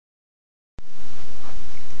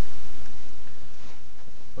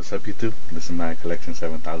What's up, YouTube? This is my collection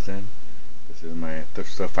 7000. This is my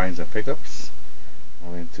thrift store finds and pickups. I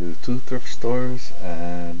went to 2 thrift stores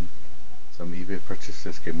and some eBay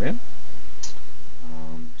purchases came in.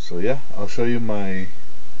 So yeah, I'll show you my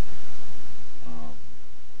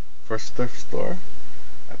first thrift store.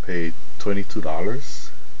 I paid $22.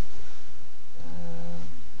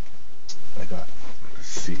 And I got, let's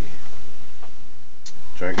see,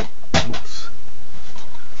 Dragon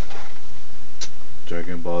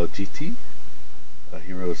Ball GT, A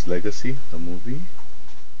Hero's Legacy, the movie.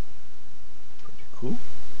 Pretty cool.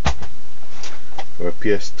 For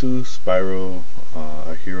PS2, Spyro,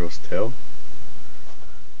 A Hero's Tale.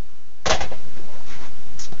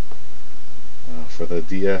 For the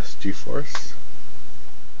DS, GeForce.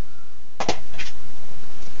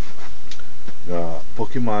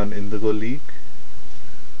 Pokemon Indigo League,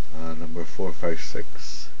 number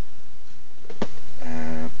 456.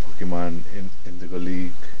 And Pokemon Indigo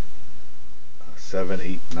League 7,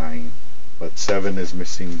 8, 9, but 7 is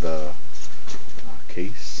missing the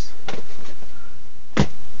case.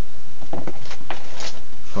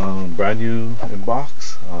 Brand new in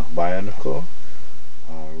box, Bionicle,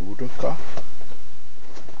 Rudoka.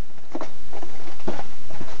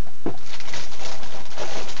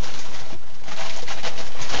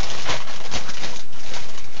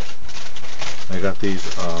 I got these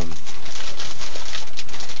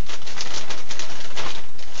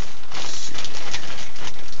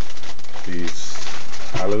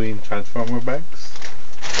Halloween Transformer bags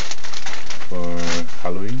for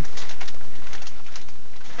Halloween.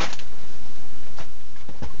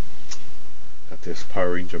 Got this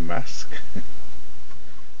Power Ranger mask.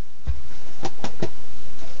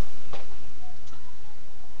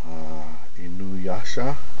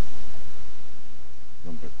 Inuyasha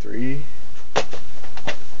number 3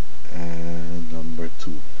 and number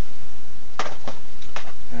 2,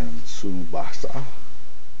 and Tsubasa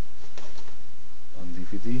on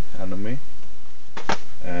DVD anime,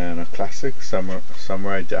 and a classic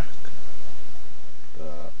Samurai Jack,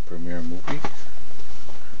 the premiere movie.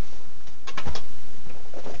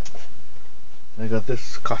 I got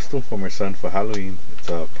this costume for my son for Halloween. It's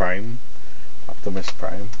a Optimus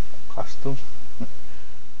Prime costume.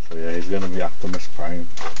 So yeah, he's gonna be Optimus Prime.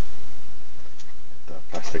 The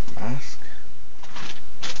plastic mask.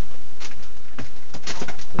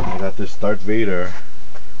 Then I got this Darth Vader.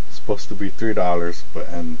 It's supposed to be $3,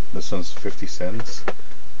 and this one's 50 cents.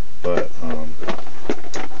 But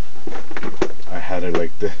I had it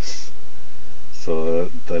like this, so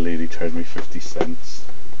the lady charged me 50 cents.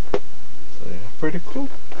 So yeah, pretty cool.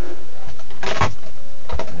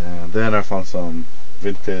 And then I found some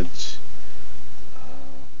vintage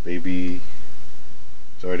baby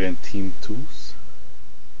Jordan Team 2s,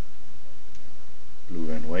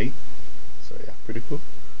 blue and white. So yeah, pretty cool.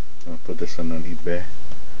 I'll put this one on eBay.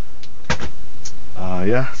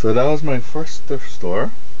 Yeah, so that was my first thrift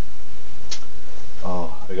store.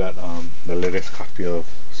 I got the latest copy of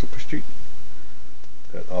Super Street.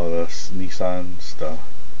 Got all the Nissans, the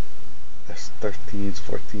S13s,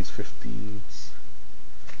 14s, 15s.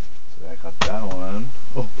 So I got that one.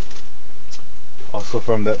 Oh, also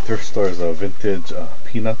from that thrift store is a vintage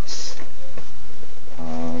Peanuts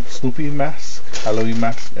Snoopy mask, Halloween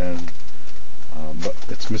mask, and but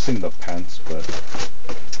it's missing the pants, but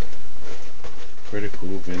pretty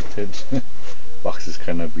cool, vintage. Box is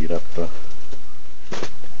kind of beat up though.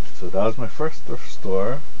 So that was my first thrift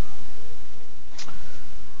store.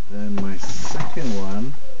 Then my second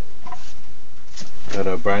one, got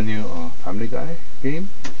a brand new Family Guy game.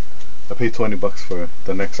 I paid $20 for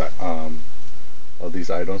the next all these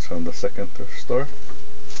items from the second thrift store.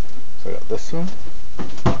 So I got this one.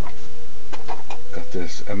 Got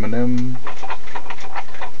this M&M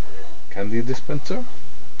candy dispenser.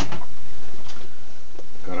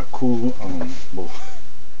 Got a cool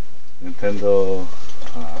Nintendo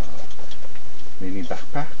mini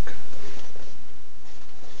backpack.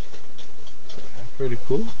 So yeah, pretty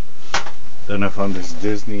cool. Then I found this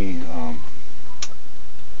Disney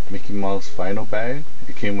Mickey Mouse vinyl bag.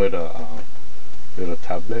 It came with a little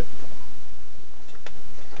tablet.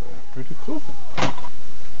 So yeah, pretty cool.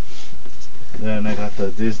 Then I got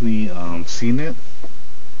the Disney Scene It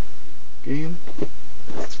game,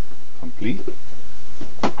 complete.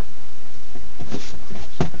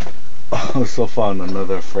 Also found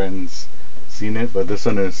another friend's Scene It, but this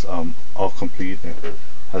one is all complete. It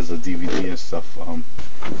has a DVD and stuff.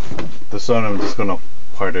 This one I'm just gonna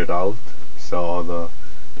part it out, sell all the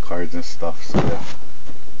cards and stuff. So yeah,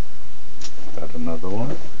 got another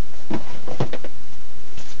one.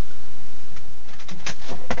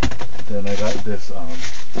 Then I got this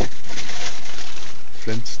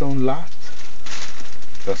Flintstone lot.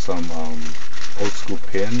 Got some old school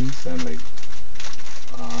pins and like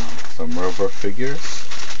some rubber figures,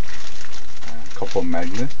 and a couple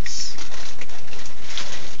magnets.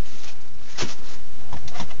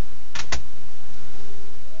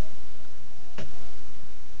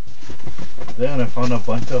 Then I found a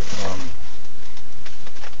bunch of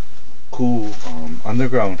cool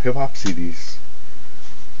underground hip hop CDs.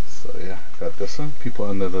 So yeah, got this one, People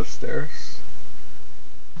Under the Stairs,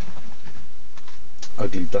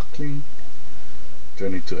 Ugly Duckling,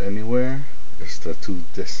 Journey to Anywhere. It's the 2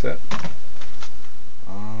 disc set.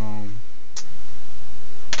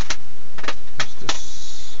 What's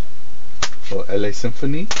this? Oh, LA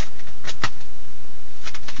Symphony,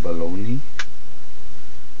 Baloney.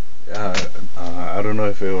 Yeah, I don't know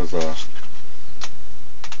if it was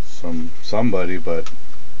somebody, but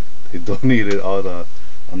they donated all the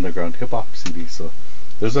underground hip hop CDs. So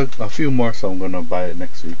there's a few more, so I'm gonna buy it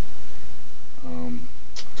next week.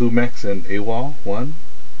 2Max and AWOL 1.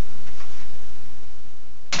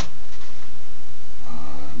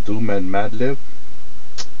 Doom and Madlib,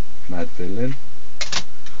 Mad Villain,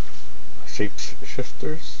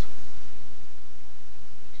 Shapeshifters.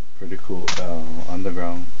 Pretty cool.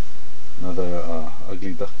 Underground. Another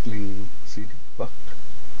Ugly Duckling CD. Buck.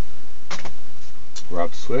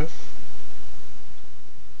 Rob Swift.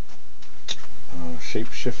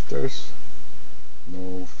 Shapeshifters.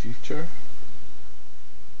 No Future.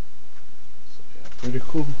 So yeah, pretty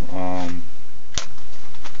cool.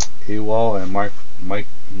 AWOL and Mike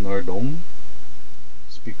Nardone.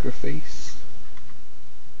 Speaker Face.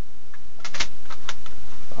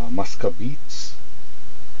 Muska Beats.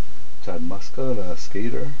 Chad Muska, the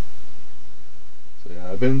skater. So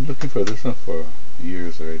yeah, I've been looking for this one for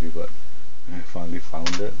years already, but I finally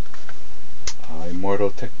found it.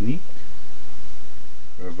 Immortal Technique,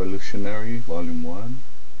 Revolutionary, Volume 1.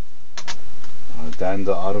 Dan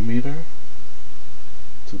the Autometer,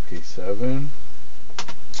 2K7.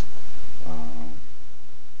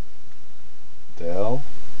 Dell,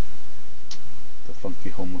 The Funky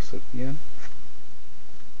Homo Sapien.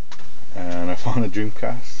 And I found a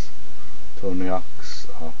Dreamcast, Tony Hawk's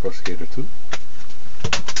Pro Skater 2.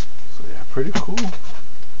 So yeah, pretty cool.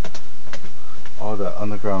 All that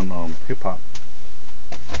underground hip hop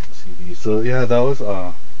CD. So yeah, that was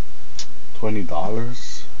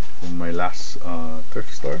 $20 from my last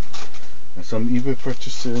thrift store. And some eBay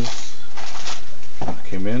purchases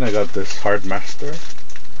came in. I got this Hard Master.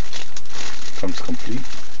 Comes complete.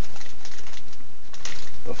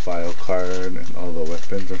 The file card and all the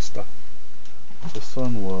weapons and stuff. This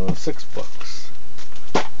one was $6.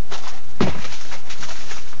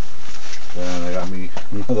 Then I got me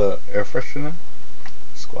another air freshener,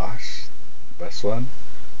 Squash, best one.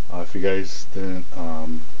 If you guys didn't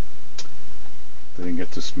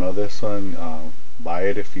get to smell this one, buy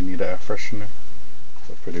it if you need an air freshener. It's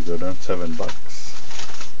a pretty good one, $7.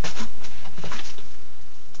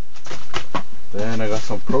 Then I got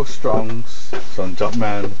some Pro Strongs, some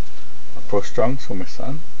Jumpman Pro Strongs for my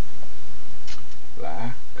son.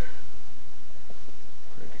 Black,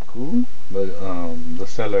 pretty cool. The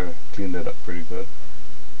seller cleaned it up pretty good.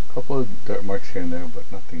 Couple of dirt marks here and there, but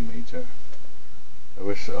nothing major. I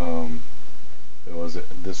wish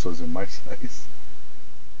this was in my size.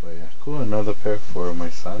 But yeah, cool. Another pair for my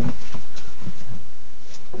son.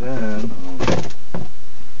 Then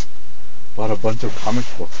bought a bunch of comic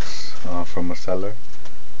books from a seller.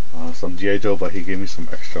 Some G.I. Joe, but he gave me some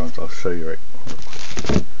extra ones. I'll show you real quick.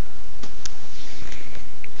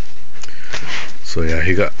 So yeah,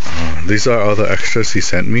 he got these are all the extras he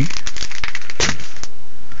sent me.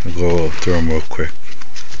 I'll go through them real quick.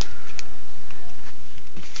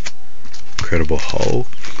 Incredible Hulk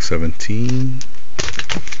 17.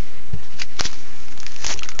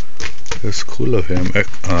 It's cool of him.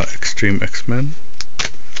 Extreme X-Men.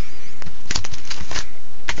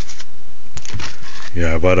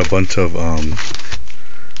 Yeah, I bought a bunch of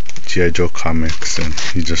G.I. Joe comics, and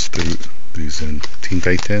he just threw these in. Teen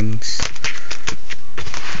Titans.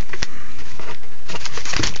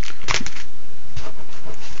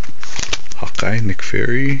 Hawkeye, Nick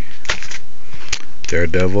Fury.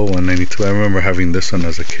 Daredevil 192. I remember having this one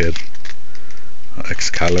as a kid.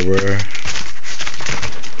 Excalibur.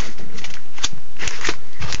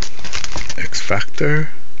 X Factor.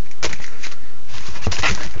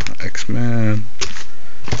 X-Men.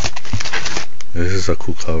 This is a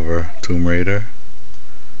cool cover. Tomb Raider.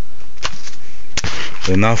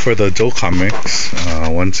 Then now for the Joe comics.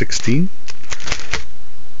 116.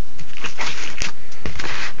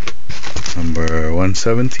 Number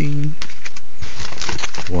 117.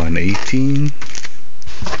 118.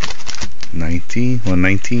 119,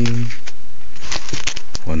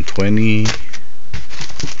 120,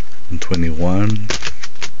 121,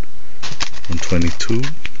 122,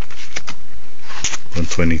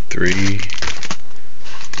 123,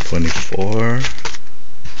 24,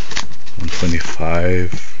 125,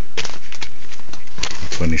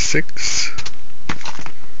 26,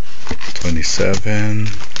 27,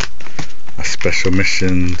 a special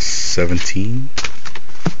mission 17,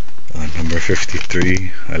 number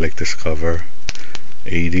 53, I like this cover,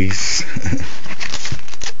 80s,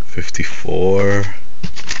 54,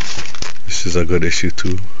 this is a good issue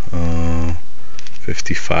too,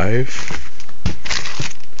 55,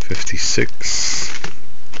 56,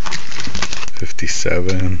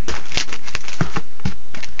 57,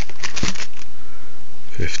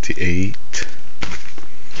 58,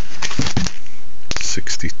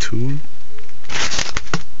 62,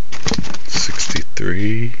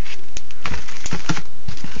 63,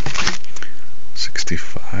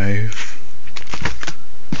 65,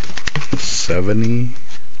 70,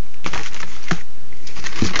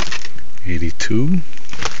 82,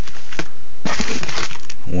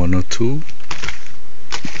 102,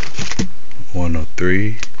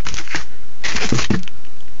 103,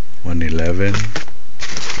 111,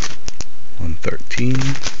 113,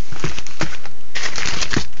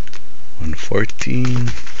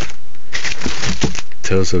 114,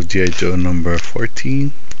 Tales of G.I. Joe number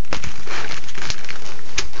 14,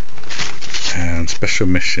 and Special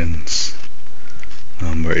Missions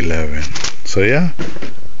number 11. So yeah,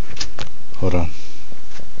 hold on.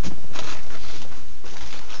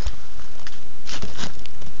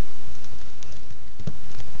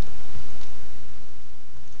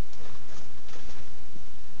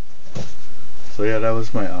 So yeah, that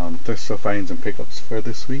was my thrift store finds and pickups for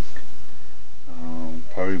this week.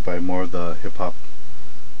 Probably buy more of the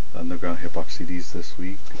underground hip hop CDs this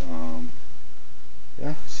week.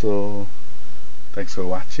 Yeah, so thanks for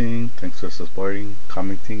watching, thanks for supporting,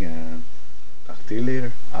 commenting, and talk to you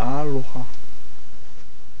later. Aloha.